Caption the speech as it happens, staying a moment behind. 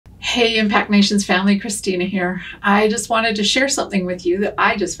Hey, Impact Nations family, Christina here. I just wanted to share something with you that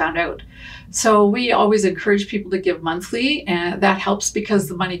I just found out. So we always encourage people to give monthly, and that helps because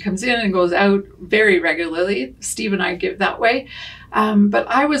the money comes in and goes out very regularly. Steve and I give that way. But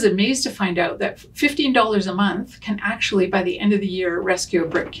I was amazed to find out that $15 a month can actually, by the end of the year, rescue a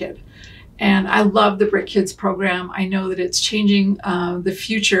brick kid. And I love the Brick Kids program. I know that it's changing the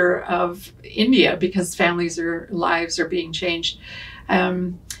future of India because lives are being changed.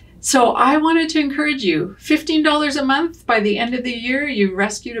 So I wanted to encourage you, $15 a month, by the end of the year, you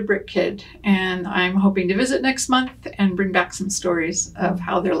rescued a brick kid. And I'm hoping to visit next month and bring back some stories of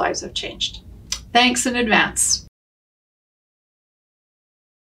how their lives have changed. Thanks in advance.